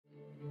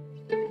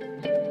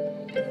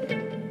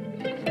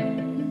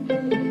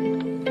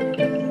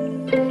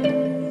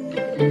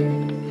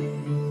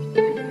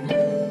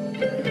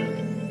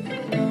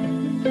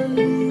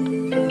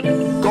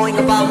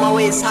my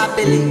ways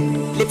happily,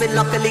 living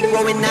luckily,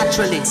 growing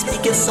naturally,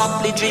 speaking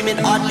softly, dreaming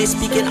oddly,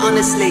 speaking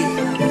honestly.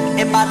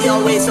 Embody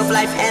all ways of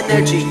life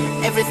energy.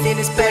 Everything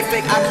is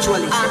perfect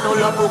actually. I know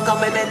love will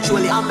come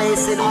eventually.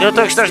 Amazing.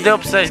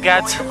 2012.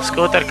 gads,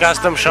 Scooter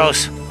custom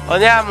shows.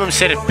 Un jā,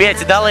 mums ir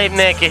 5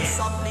 dalībnieki.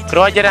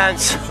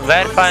 Kroģerēns,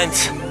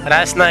 Vērpains,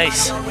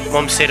 Resnais,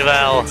 mums ir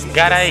vēl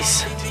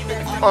Garais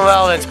un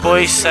vēl viens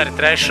puisis ar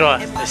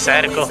 3.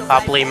 serku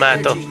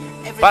aplīmētu.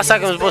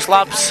 Pasākums būs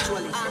labs.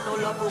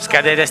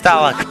 Skatieties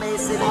tālāk.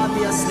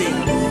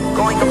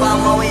 Going about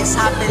my ways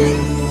happily,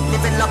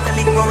 living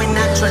luckily, growing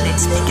naturally,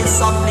 speaking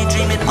softly,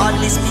 dreaming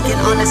oddly, speaking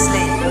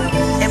honestly.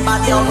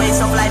 Embody all ways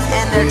of life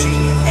energy.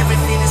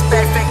 Everything is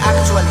perfect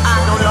actually. I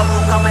know love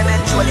will come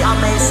eventually.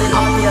 Amazing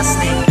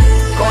obviously.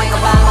 Going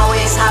about my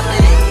ways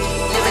happily,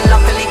 living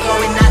luckily,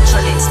 growing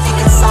naturally,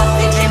 speaking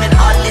softly, dreaming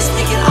oddly,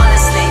 speaking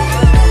honestly.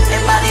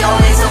 Embody all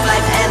ways of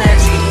life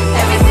energy.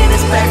 Everything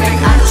is perfect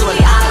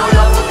actually. I know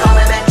love will come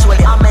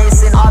eventually.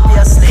 Amazing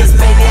obviously. Cause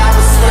baby I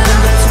was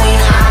swimming between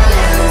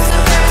islands, the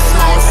very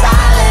small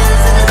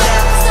silence in the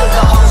depths of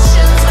the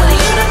oceans, where the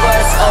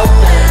universe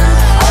open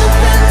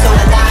to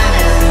a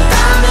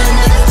diamond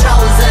is the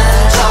chosen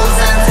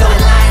to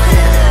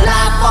enlighten.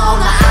 Life on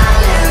the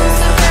islands,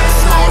 the very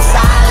small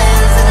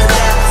silence in the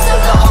depths of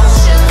the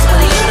oceans, where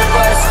the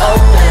universe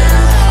open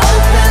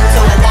to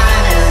a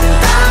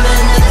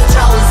diamond is the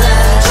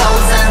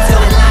chosen to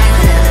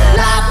enlighten.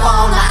 Life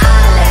on the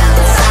island,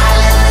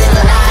 silent is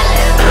an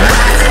island,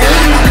 rising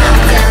like a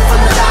mountain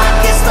from the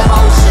darkest of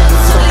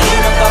oceans, where the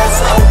universe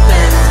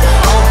open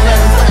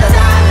for the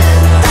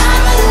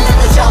diamond is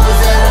the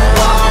chosen,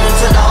 born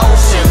into the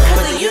ocean,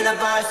 where the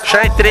universe.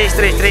 Šeit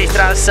 333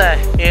 trasē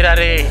ir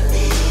arī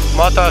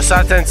moto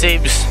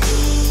sacensības.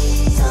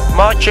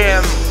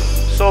 Močiem,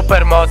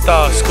 supermoto,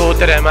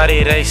 skūteriem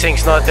arī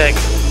racings notiek.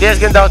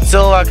 Diezgan daudz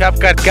cilvēku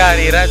apkārt, kā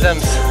arī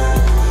redzams.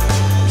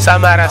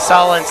 Samērā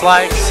saulains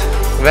laiks,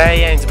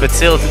 vējains, bet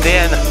silta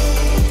diena,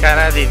 kā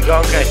redzīt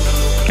gonkai.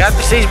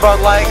 Katrs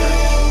izbauda laiku.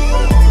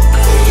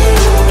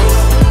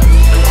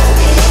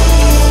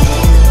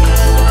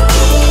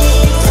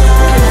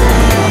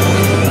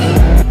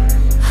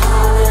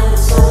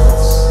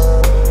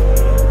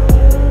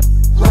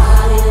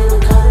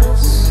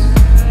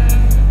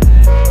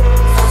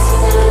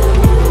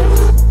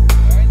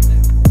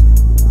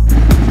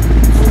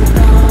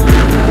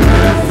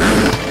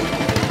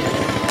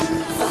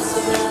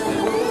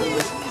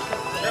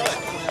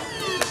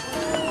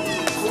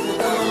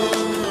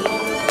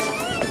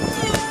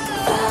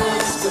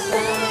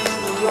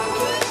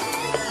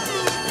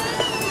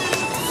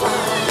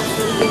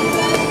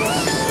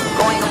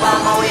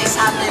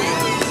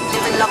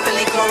 Living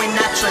luckily, growing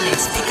naturally,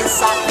 speaking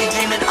softly,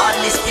 dreaming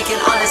oddly, speaking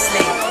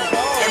honestly.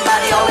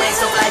 Embody all ways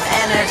of life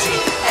energy.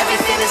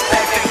 Everything is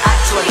perfect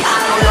actually. I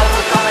know love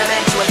will come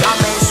eventually.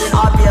 Amazing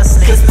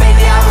obviously. Cause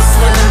baby I was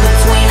swimming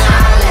between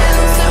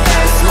islands, a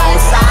very small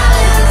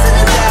silence in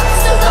the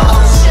depths of the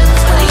oceans,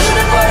 where the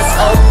universe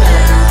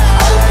open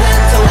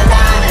to a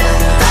diamond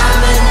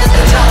is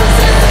the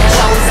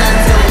chosen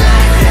to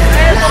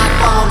enlighten. Life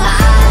on the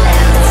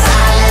island,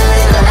 silent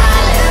is an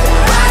island,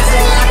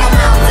 rising like a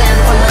mountain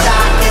from the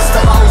darkest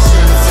of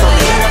oceans, so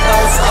the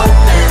universe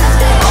open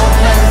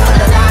for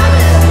the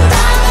diamond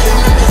is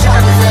the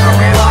chosen,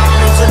 born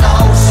into the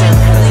ocean.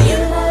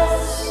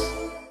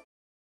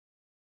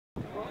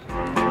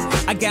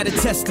 I gotta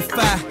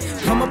testify,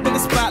 come up in the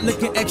spot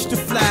looking extra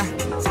fly.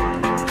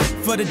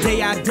 For the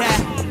day I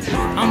die,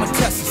 I'ma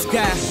touch the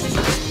sky.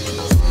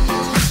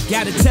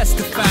 Gotta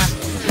testify,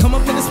 come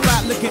up in the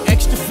spot looking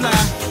extra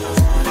fly.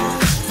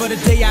 For the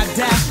day I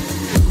die,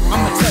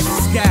 I'ma touch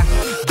the sky.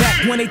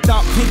 Back when they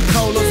thought pink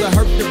polos would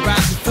hurt the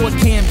ride, before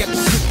Cam got the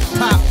shit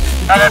pop.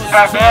 Tātad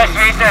paldies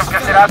visiem,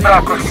 kas ir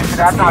atnākuši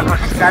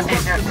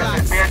skatīties, kas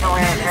ir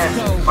piedalījušies.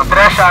 Un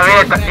 3.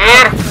 vieta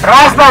ir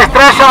Rasnais,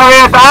 3.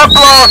 vieta,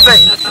 aplausi!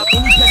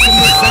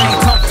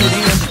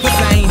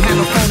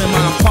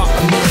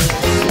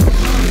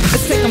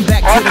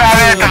 Otrā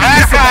vieta,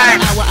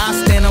 Vērpains!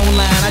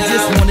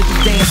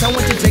 I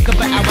went to Jacob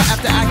an hour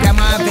after I got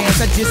my advance.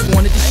 I just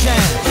wanted to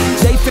shine.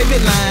 Jay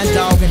favorite line,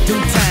 dog, in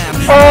due time.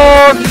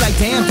 Un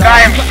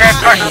Raims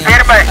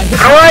 41.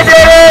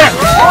 Kroģeris!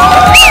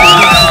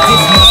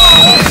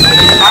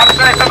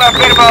 Apsveicam ar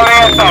 1.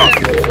 vietu!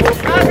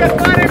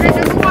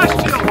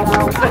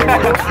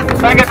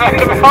 Tagad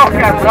varam kaut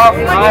kā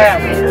braukt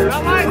mājās.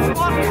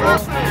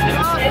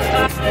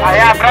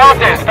 Jā,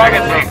 braucies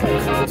tagad tik.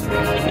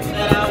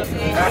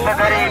 Kā tad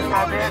arī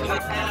paldies?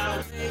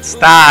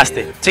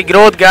 Stāsti, cik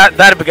grūti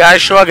darbi gāja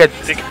šogad?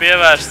 Cik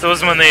pievērst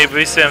uzmanību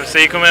visiem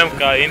sīkumiem,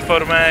 kā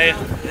informēja,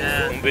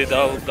 un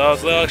bija daudz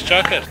lielāks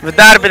čakars.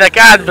 Darbi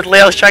nekādi, bet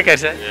liels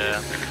čakars, ja?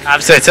 Jā.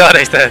 Apsveic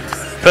vēlreiz tev.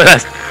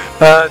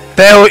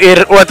 Tev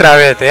ir 2.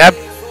 vieta, ja?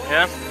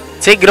 Jā.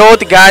 Cik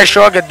grūti gāja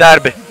šogad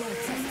darbi?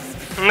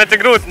 Ne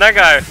tik grūti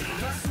negāja.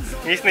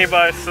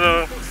 Īstenībā es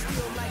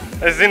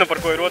Es zinu, par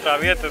ko ir otrā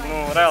vieta,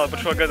 reāli par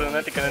šo gadu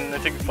netika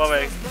necik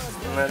paveikt,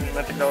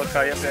 netik daudz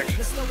kā iepriekš.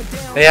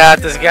 Jā,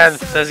 tas gan.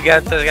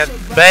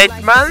 Bet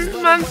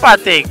man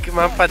patīk.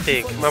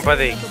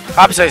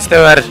 Apsveic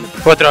tev ar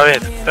otro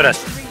vietu.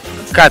 Turas.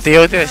 Kā tu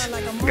jūties?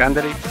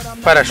 Gandarīt.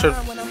 Parašur.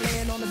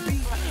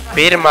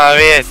 Pirmā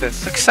vieta.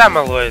 Saka,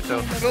 samaloju tev.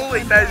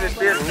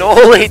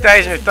 Nulīt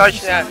aizmirst,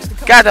 točni, jā.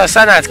 Kā tev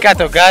sanāca, kā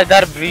tev gāja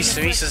darbu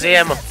visu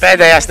ziemu?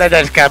 Pēdējās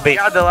nedēļas kā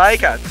bija? Gada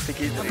laikā tas tik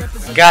izdarīt.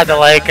 Gada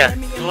laikā.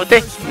 Jūti?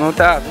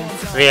 Tā.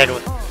 Viegli.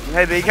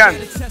 Nebija gan.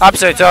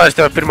 Apsveicu ar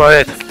tev pirmo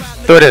vietu.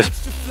 Turies.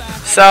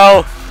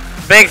 So,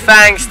 big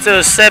thanks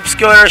to Sip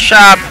Scooter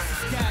Shop.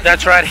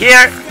 That's right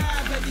here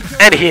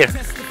and here.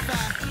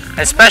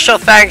 And special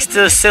thanks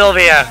to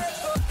Sylvia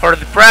for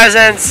the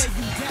presents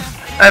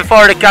and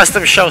for the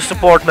custom show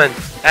supportment.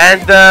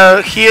 And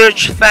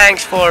huge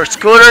thanks for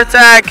Scooter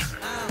Tag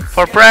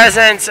for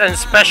presents and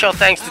special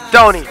thanks to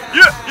Tony.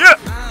 Yeah.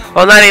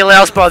 Un arī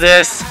liels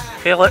paldies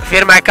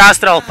firmai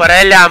Castrol par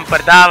eļām,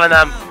 par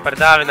dāvanām, par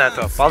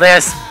dāvināto.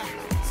 Paldies!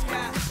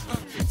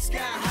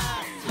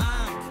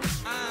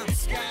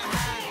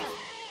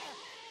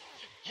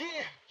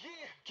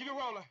 Keep it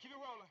rolling.